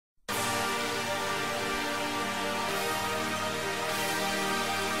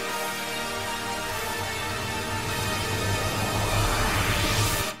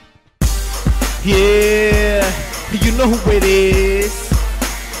Yeah, you know who it is.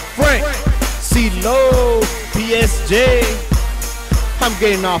 Frank, C-Lo, PSJ. I'm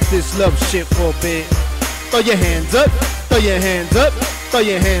getting off this love shit for a bit. Throw your hands up, throw your hands up, throw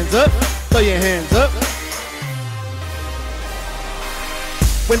your hands up, throw your hands up.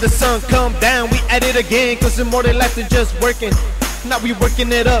 When the sun come down, we at it again, cause it's more than life than just working. Now we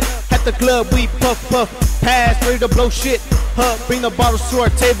working it up. At the club, we puff, pass, ready to blow shit up. Bring the bottles to our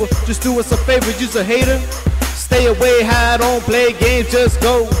table. Just do us a favor, you's a hater. Stay away, hide, don't play games, just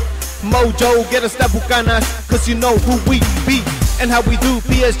go. Mojo, get us that bucanas, cause you know who we be and how we do.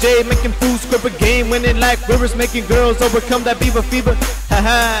 PSJ making fools script a game, winning like rivers, making girls overcome that beaver fever.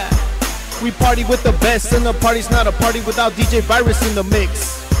 Haha, we party with the best, and the party's not a party without DJ Virus in the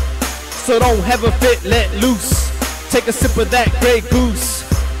mix. So don't have a fit, let loose. Take a sip of that Grey Goose.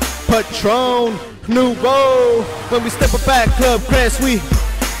 Patron, Nouveau. When we step up at Club Crest, we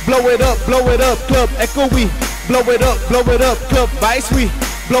blow it up, Club Echo, we blow it up, Club Vice, we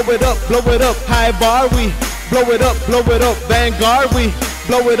blow it up, High Bar, we blow it up, Vanguard, we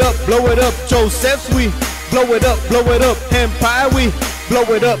blow it up, Joseph's, we blow it up, Empire, we blow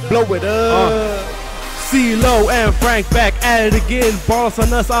it up. C-Lo and Frank back at it again. Boss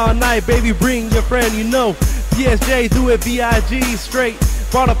on us all night, baby, bring your friend, you know. PSJ do it VIG straight.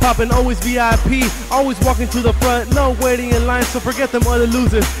 Bottle poppin', always VIP. Always walking to the front, no waiting in line. So forget them other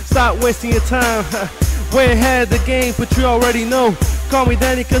losers, stop wasting your time. Way ahead of the game, but you already know. Call me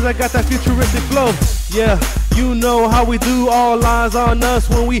Danny cause I got that futuristic flow. Yeah, you know how we do, all eyes on us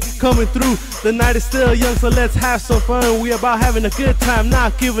when we coming through. The night is still young, so let's have some fun. We about having a good time,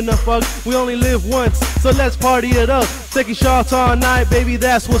 not giving a fuck. We only live once, so let's party it up. Taking shots all night, baby,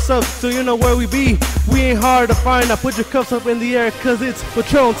 that's what's up. So you know where we be, we ain't hard to find. Now put your cups up in the air cause it's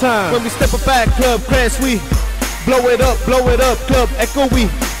Patron time. When we step up at Club Crest, we blow it up, Club Echo, we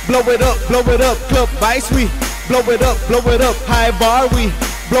blow it up, Club Vice, we blow it up, High Bar, we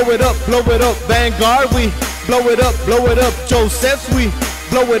blow it up, Vanguard, we blow it up, Joseph's, we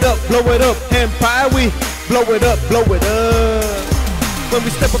blow it up, Empire, we blow it up. When we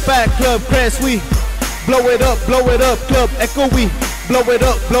step up at Club Crest, we blow it up, Club Echo, we blow it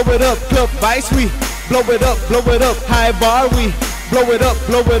up, Club Vice, we blow it up, High Bar, we blow it up,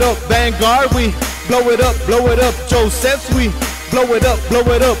 Vanguard, we blow it up, Joseph's, we blow it up,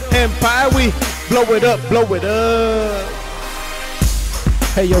 Empire, we blow it up.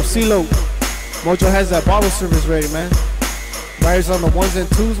 Hey yo, C-Lo, Mojo has that bottle service ready, man. Riders on the ones and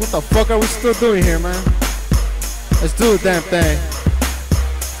twos, what the fuck are we still doing here, man? Let's do the damn thing.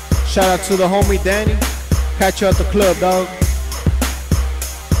 Shout out to the homie Danny. Catch you at the club, dog.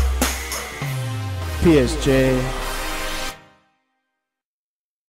 PSJ.